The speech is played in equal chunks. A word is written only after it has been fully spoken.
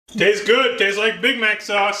Tastes good, tastes like Big Mac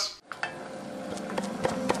sauce.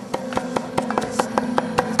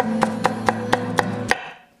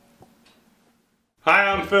 Hi,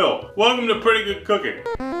 I'm Phil. Welcome to Pretty Good Cooking.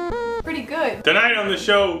 Pretty good. Tonight on the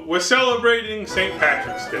show, we're celebrating St.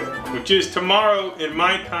 Patrick's Day, which is tomorrow in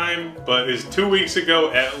my time, but is 2 weeks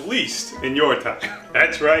ago at least in your time.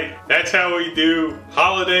 That's right. That's how we do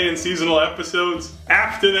holiday and seasonal episodes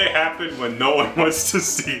after they happen when no one wants to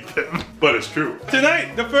see them. But it's true.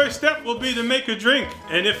 Tonight, the first step will be to make a drink.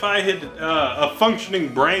 And if I had a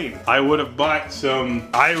functioning brain, I would have bought some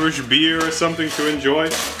Irish beer or something to enjoy,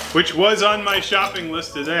 which was on my shopping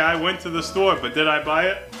list today. I went to the store, but did I buy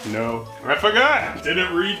it? No. I forgot.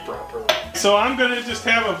 Didn't read properly. So I'm gonna just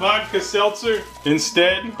have a vodka seltzer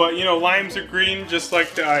instead. But you know, limes are green just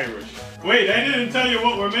like the Irish. Wait, I didn't tell you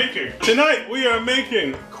what we're making. Tonight we are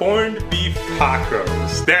making corned beef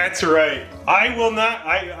tacos. That's right. I will not,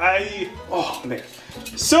 oh man.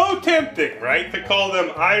 So tempting, right, to call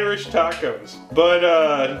them Irish tacos. But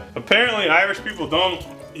apparently Irish people don't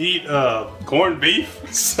eat corned beef.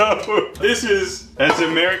 So this is as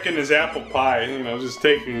American as apple pie, you know, just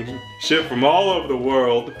taking shit from all over the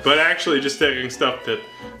world, but actually just taking stuff that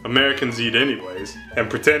Americans eat anyways, and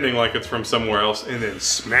pretending like it's from somewhere else, and then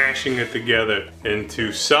smashing it together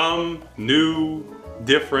into some new,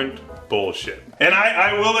 different bullshit. And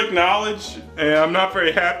I will acknowledge, and I'm not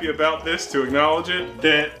very happy about this to acknowledge it,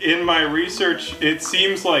 that in my research, it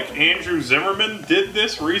seems like Andrew Zimmern did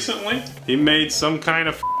this recently. He made some kind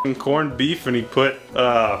of f***ing corned beef and he put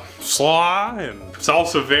slaw and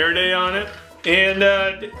salsa verde on it. And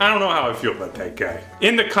I don't know how I feel about that guy.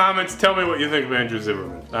 In the comments, tell me what you think of Andrew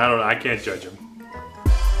Zimmern. I don't know, I can't judge him.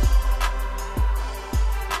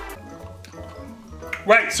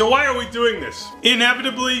 Right, so why are we doing this?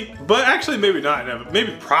 Inevitably, but actually maybe not inevitably,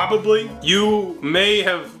 maybe probably, you may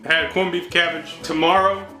have had corned beef cabbage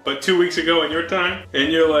tomorrow, but 2 weeks ago in your time,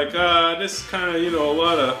 and you're like, this is kind of, you know, a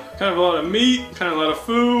lot of meat, kind of a lot of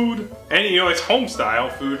food, and you know, it's home style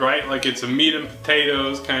food, right? Like it's a meat and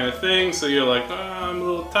potatoes kind of thing, so you're like, I'm a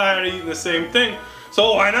little tired of eating the same thing.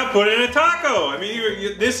 So why not put in a taco? I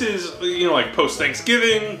mean, this is, you know, like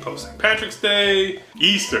post-Thanksgiving, post-St. Patrick's Day,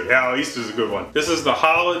 Easter. Yeah, Easter's a good one. This is the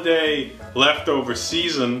holiday leftover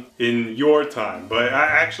season in your time. But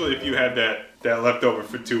actually, if you had that leftover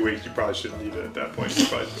for 2 weeks, you probably shouldn't eat it at that point. You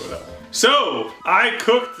probably throw it out. So, I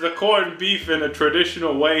cooked the corned beef in a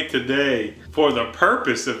traditional way today for the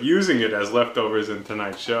purpose of using it as leftovers in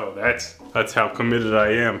tonight's show. That's how committed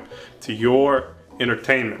I am to your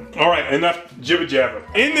entertainment. All right, enough jibber jabber.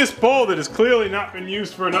 In this bowl that has clearly not been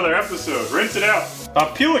used for another episode, rinse it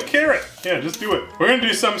out. Peel a carrot. Yeah, just do it. We're gonna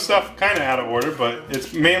do some stuff kind of out of order, but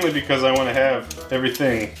it's mainly because I want to have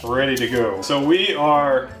everything ready to go. So we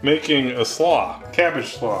are making a slaw,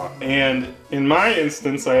 cabbage slaw. And in my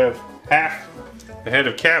instance, I have half a head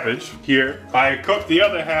of cabbage here. I cooked the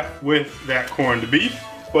other half with that corned beef,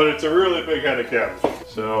 but it's a really big head of cabbage.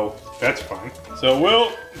 So that's fine. So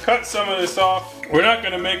we'll cut some of this off. We're not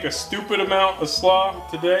gonna make a stupid amount of slaw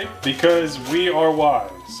today because we are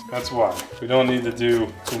wise. That's why. We don't need to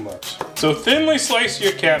do too much. So thinly slice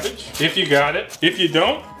your cabbage, if you got it. If you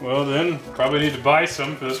don't, well then, probably need to buy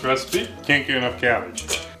some for this recipe. Can't get enough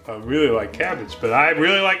cabbage. I really like cabbage, but I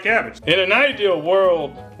really like cabbage. In an ideal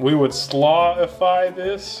world, we would slawify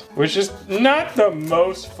this, which is not the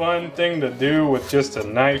most fun thing to do with just a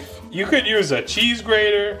knife. You could use a cheese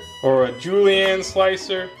grater or a julienne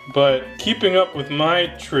slicer, but keeping up with my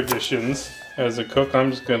traditions as a cook, I'm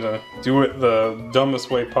just gonna do it the dumbest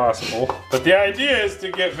way possible. But the idea is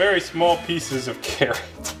to get very small pieces of carrot.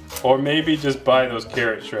 Or maybe just buy those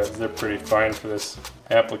carrot shreds. They're pretty fine for this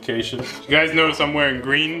application. You guys notice I'm wearing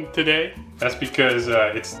green today? That's because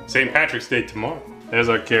it's St. Patrick's Day tomorrow. There's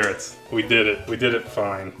our carrots. We did it. We did it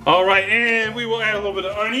fine. All right, and we will add a little bit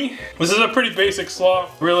of onion. This is a pretty basic slaw.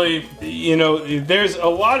 Really, you know, there's a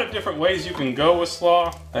lot of different ways you can go with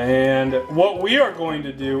slaw. And what we are going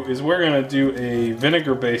to do is we're gonna do a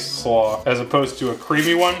vinegar-based slaw as opposed to a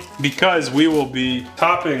creamy one, because we will be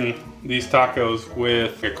topping these tacos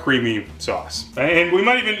with a creamy sauce. And we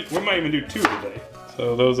might even do two today.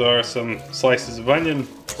 So those are some slices of onion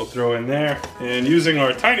we'll throw in there. And using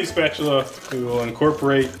our tiny spatula, we will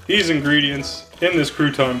incorporate these ingredients in this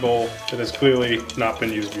crouton bowl that has clearly not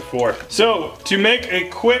been used before. So to make a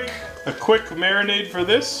quick marinade for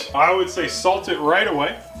this, I would say salt it right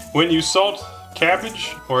away. When you salt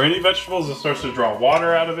cabbage or any vegetables, it starts to draw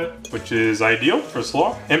water out of it, which is ideal for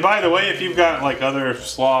slaw. And by the way, if you've got like other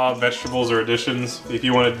slaw vegetables or additions, if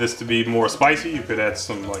you wanted this to be more spicy, you could add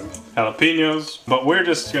some like jalapenos. But we're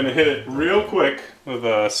just gonna hit it real quick with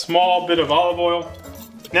a small bit of olive oil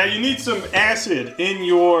Now you need some acid in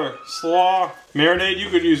your slaw marinade. You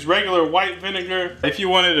could use regular white vinegar. If you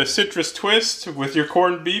wanted a citrus twist with your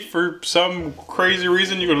corned beef for some crazy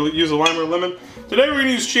reason, you could use a lime or lemon. Today we're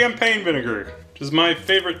gonna use champagne vinegar, which is my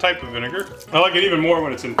favorite type of vinegar. I like it even more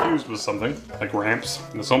when it's infused with something, like ramps.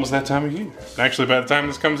 And it's almost that time of year. Actually, by the time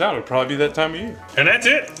this comes out, it'll probably be that time of year. And that's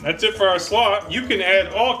it. That's it for our slaw. You can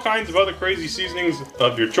add all kinds of other crazy seasonings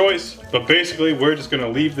of your choice, but basically we're just gonna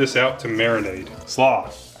leave this out to marinate. Slaw.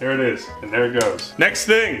 There it is, and there it goes. Next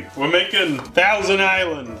thing, we're making Thousand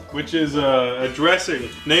Island, which is a dressing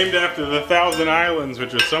named after the Thousand Islands,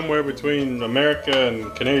 which are somewhere between America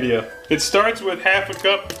and Canada. It starts with half a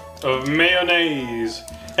cup of mayonnaise,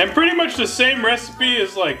 and pretty much the same recipe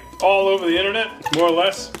is like all over the internet, more or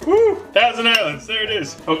less. Woo! Thousand Islands, there it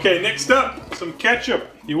is. Okay, next up, some ketchup.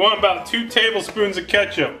 You want about 2 tablespoons of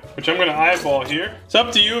ketchup, which I'm gonna eyeball here. It's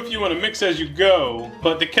up to you if you wanna mix as you go,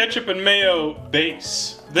 but the ketchup and mayo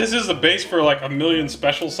base. This is the base for like 1,000,000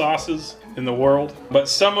 special sauces in the world, but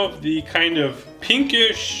some of the kind of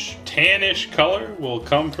pinkish, tannish color will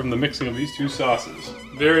come from the mixing of these 2 sauces.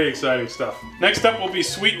 Very exciting stuff. Next up will be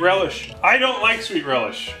sweet relish. I don't like sweet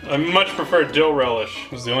relish. I much prefer dill relish.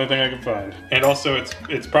 It's the only thing I can find. And also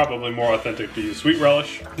it's probably more authentic to use sweet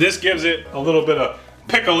relish. This gives it a little bit of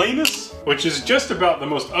pickliness, which is just about the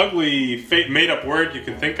most ugly made-up word you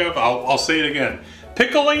can think of. I'll say it again.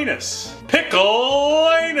 Pickliness.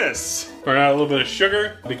 Pickliness. We're gonna add a little bit of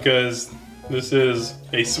sugar because this is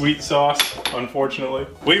a sweet sauce, unfortunately.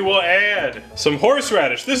 We will add some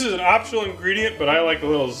horseradish. This is an optional ingredient, but I like a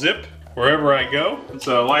little zip wherever I go. It's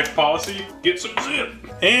a life policy. Get some zip.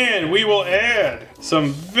 And we will add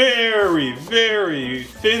some very, very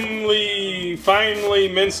finely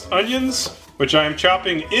minced onions, which I am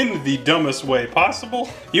chopping in the dumbest way possible.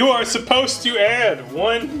 You are supposed to add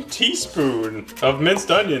 1 teaspoon of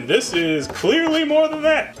minced onion. This is clearly more than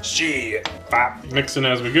that. Shit. Pop. Mixing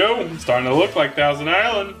as we go. It's starting to look like Thousand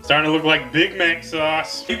Island. Starting to look like Big Mac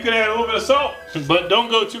sauce. You can add a little bit of salt, but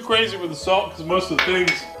don't go too crazy with the salt because most of the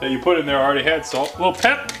things that you put in there already had salt. A little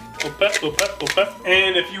pep. Little pep, little pep, little pep.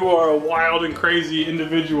 And if you are a wild and crazy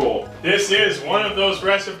individual, this is one of those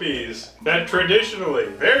recipes that traditionally,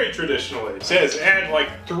 very traditionally, says add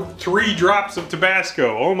like 3 drops of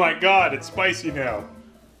Tabasco. Oh my God, it's spicy now.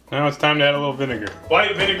 Now it's time to add a little vinegar.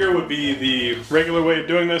 White vinegar would be the regular way of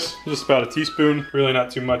doing this. Just about a teaspoon, really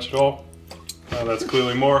not too much at all. That's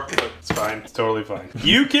clearly more, but it's fine. It's totally fine.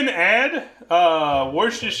 You can add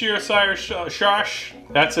Worcestershire sauce.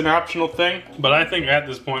 That's an optional thing, but I think at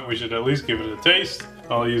this point we should at least give it a taste.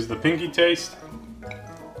 I'll use the pinky taste.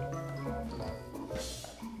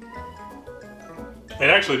 It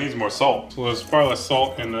actually needs more salt. So there's far less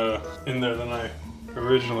salt in there than I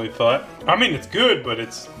originally thought. I mean, it's good, but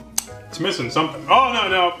it's missing something. Oh,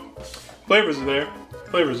 no. Flavors are there.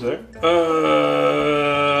 Flavors are there.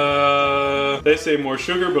 They say more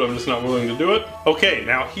sugar, but I'm just not willing to do it. Okay,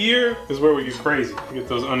 now here is where we get crazy. Get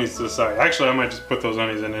those onions to the side. Actually, I might just put those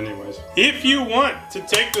onions in anyways. If you want to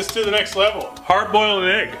take this to the next level, hard-boiled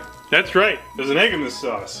egg. That's right, there's an egg in this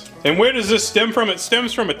sauce. And where does this stem from? It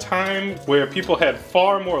stems from a time where people had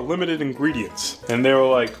far more limited ingredients. And they were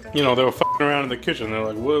like, you know, they were fucking around in the kitchen. They're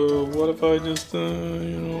like, well, what if I just, you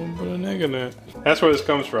know, put an egg in there? That's where this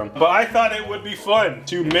comes from. But I thought it would be fun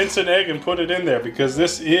to mince an egg and put it in there because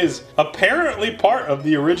this is apparently part of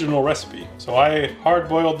the original recipe. So I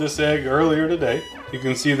hard-boiled this egg earlier today. You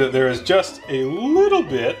can see that there is just a little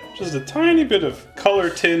bit, just a tiny bit of color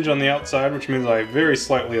tinge on the outside, which means I very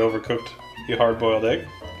slightly overcooked the hard-boiled egg.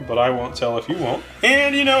 But I won't tell if you won't.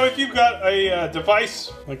 And you know, if you've got a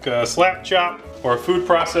device like a slap chop or a food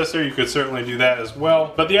processor, you could certainly do that as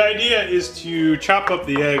well. But the idea is to chop up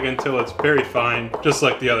the egg until it's very fine, just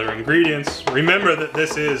like the other ingredients. Remember that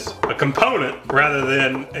this is a component rather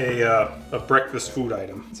than a breakfast food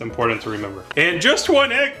item. It's important to remember. And just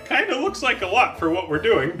 1 egg kind of looks like a lot for what we're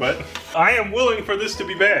doing, but I am willing for this to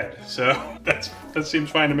be bad. So that seems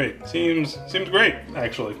fine to me. Seems great,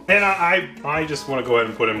 actually. And I just want to go ahead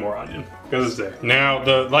and put in more onion because it's there. Now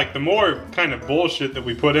the more kind of bullshit that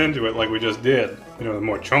we put into it, like we just did, you know, the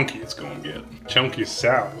more chunky it's gonna get. Chunky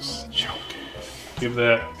sauce. Chunky. Give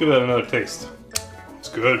that another taste. It's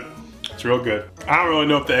good. It's real good. I don't really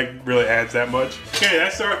know if the egg really adds that much. Okay,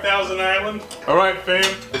 that's our Thousand Island. All right, fam,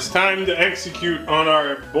 it's time to execute on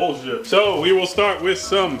our bullshit. So we will start with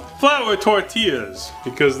some flour tortillas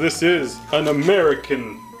because this is an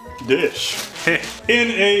American dish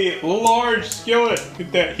in a large skillet.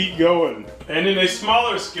 Get that heat going. And in a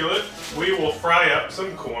smaller skillet, we will fry up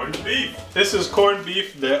some corned beef. This is corned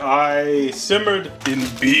beef that I simmered in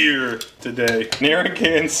beer today.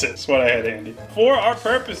 Narragansett is what I had handy. For our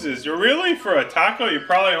purposes, for a taco, you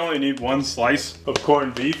probably only need one slice of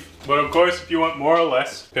corned beef. But of course, if you want more or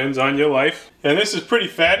less, depends on your life. And this is pretty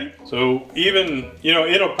fatty, so even,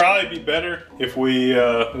 it'll probably be better if we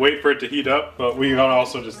wait for it to heat up, but we can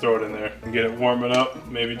also just throw it in there and get it warming up.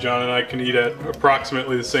 Maybe John and I can eat at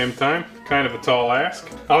approximately the same time. Kind of a tall ask.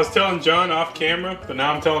 I was telling John off camera, but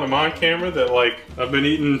now I'm telling him on camera that I've been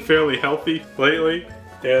eating fairly healthy lately.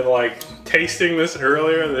 And tasting this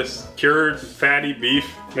earlier, this cured fatty beef,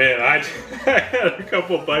 man, I had a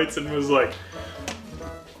couple bites and was like,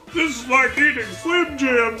 this is like eating Slim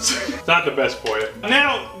Jims. It's not the best for you.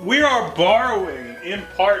 Now, we are borrowing, in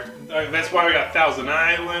part, that's why we got Thousand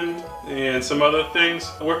Island and some other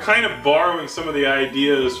things. We're kind of borrowing some of the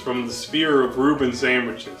ideas from the sphere of Reuben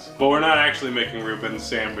sandwiches. But we're not actually making Reuben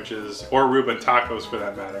sandwiches, or Reuben tacos for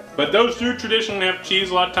that matter. But those do traditionally have cheese.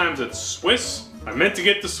 A lot of times it's Swiss. I meant to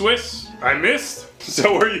get the Swiss. I missed.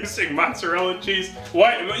 So we're using mozzarella cheese.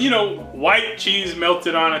 White cheese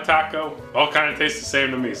melted on a taco. All kind of tastes the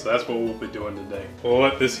same to me, so that's what we'll be doing today. We'll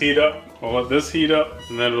let this heat up.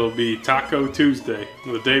 And then it'll be Taco Tuesday,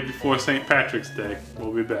 the day before St. Patrick's Day.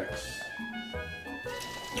 We'll be back.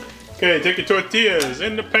 Okay, take your tortillas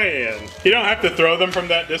in the pan. You don't have to throw them from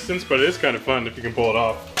that distance, but it is kind of fun if you can pull it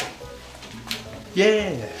off.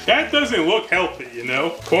 Yeah. That doesn't look healthy,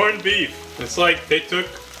 Corned beef. It's like they took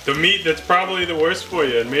the meat that's probably the worst for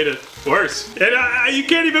you and made it worse. And you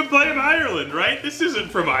can't even blame Ireland, right? This isn't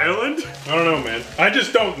from Ireland. I don't know, man. I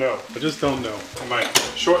just don't know. And my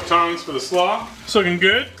short tongs for the slaw. It's looking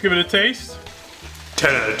good. Give it a taste.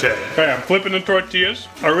 10 out of 10. Okay, I'm flipping the tortillas.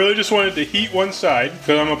 I really just wanted to heat one side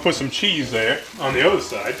because I'm gonna put some cheese there on the other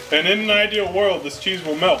side. And in an ideal world, this cheese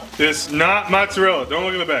will melt. It's not mozzarella. Don't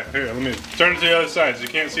look at the back. Here, let me turn it to the other side so you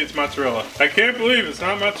can't see it's mozzarella. I can't believe it's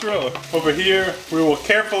not mozzarella. Over here, we will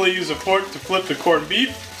carefully use a fork to flip the corned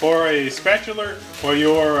beef, or a spatula, or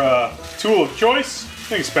your tool of choice.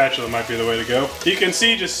 I think spatula might be the way to go. You can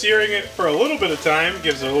see just searing it for a little bit of time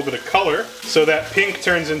gives it a little bit of color. So that pink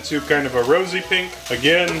turns into kind of a rosy pink.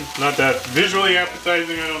 Again, not that visually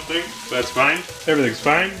appetizing, I don't think. That's fine. Everything's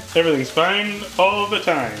fine. Everything's fine all the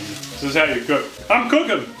time. This is how you cook. I'm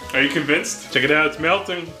cooking. Are you convinced? Check it out, it's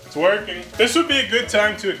melting. It's working. This would be a good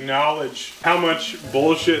time to acknowledge how much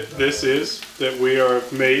bullshit this is that we are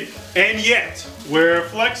made. And yet, we're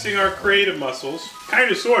flexing our creative muscles.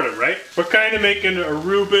 Kind of, sort of, right? We're kind of making a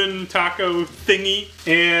Reuben taco thingy.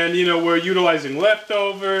 And, we're utilizing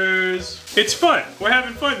leftovers. It's fun. We're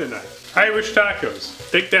having fun tonight. Irish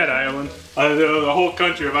tacos. Take that, Ireland. The whole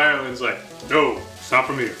country of Ireland's like, no, it's not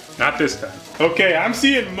from here. Not this time. Okay, I'm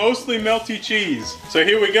seeing mostly melty cheese. So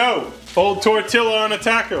here we go. Old tortilla on a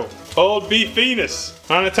taco. Old beefiness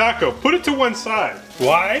on a taco. Put it to one side.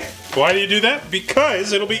 Why? Why do you do that?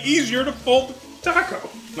 Because it'll be easier to fold the taco.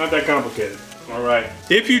 Not that complicated. All right.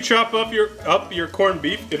 If you chop up your corned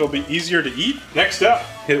beef, it'll be easier to eat. Next up,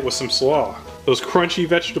 hit it with some slaw. Those crunchy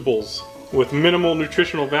vegetables with minimal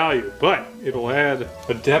nutritional value, but it'll add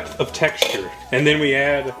a depth of texture. And then we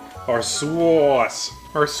add our sauce.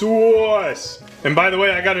 Our sauce. And by the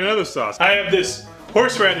way, I got another sauce. I have this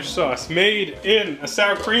horseradish sauce made in a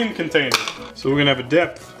sour cream container. So we're gonna have a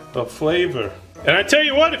depth of flavor. And I tell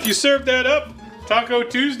you what, if you serve that up Taco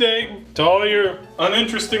Tuesday to all your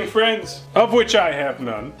uninteresting friends, of which I have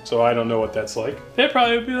none, so I don't know what that's like, they'd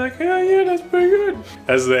probably be like, yeah, that's pretty good.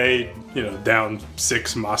 As they, down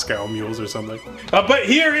 6 Moscow mules or something. But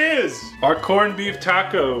here is our corned beef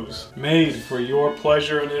tacos, made for your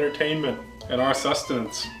pleasure and entertainment, and our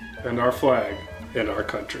sustenance, and our flag, and our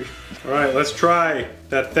country. All right, let's try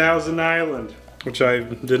that Thousand Island, which I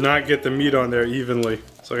did not get the meat on there evenly,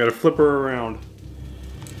 so I gotta flip her around.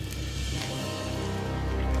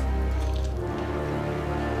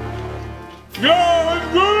 Yeah,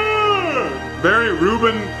 it's good! Very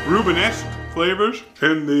Reuben-esque flavors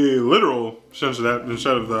in the literal sense of that,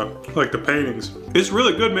 instead of the paintings. It's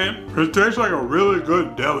really good, man. It tastes like a really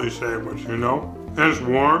good deli sandwich, And it's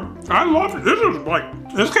warm. I love it.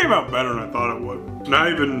 This came out better than I thought it would.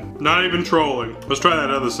 Not even trolling. Let's try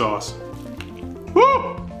that other sauce.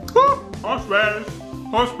 Woo! Woo! Horseradish.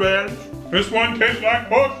 Horseradish. This one tastes like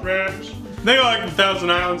horseradish. I think I like the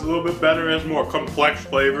Thousand Islands a little bit better. It has more complex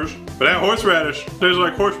flavors. But that horseradish tastes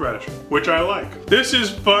like horseradish, which I like. This is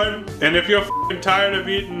fun, and if you're f***ing tired of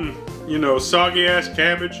eating, soggy ass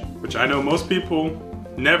cabbage, which I know most people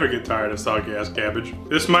never get tired of soggy ass cabbage,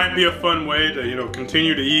 this might be a fun way to,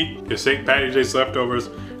 continue to eat your St. Patty's Day leftovers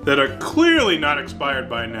that are clearly not expired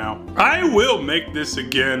by now. I will make this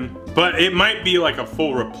again, but it might be like a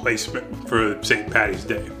full replacement for St. Patty's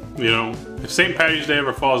Day. You know, if St. Patty's Day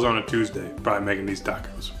ever falls on a Tuesday, probably making these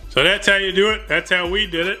tacos. So that's how you do it. That's how we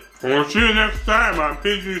did it. We'll see you next time on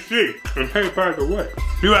PGC. And hey, by the way,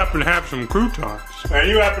 if you happen to have some croutons, and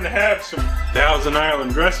you happen to have some Thousand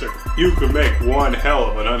Island dressing, you could make one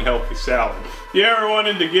hell of an unhealthy salad. You ever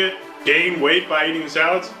wanted to gain weight by eating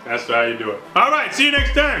salads? That's how you do it. All right, see you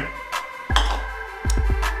next time.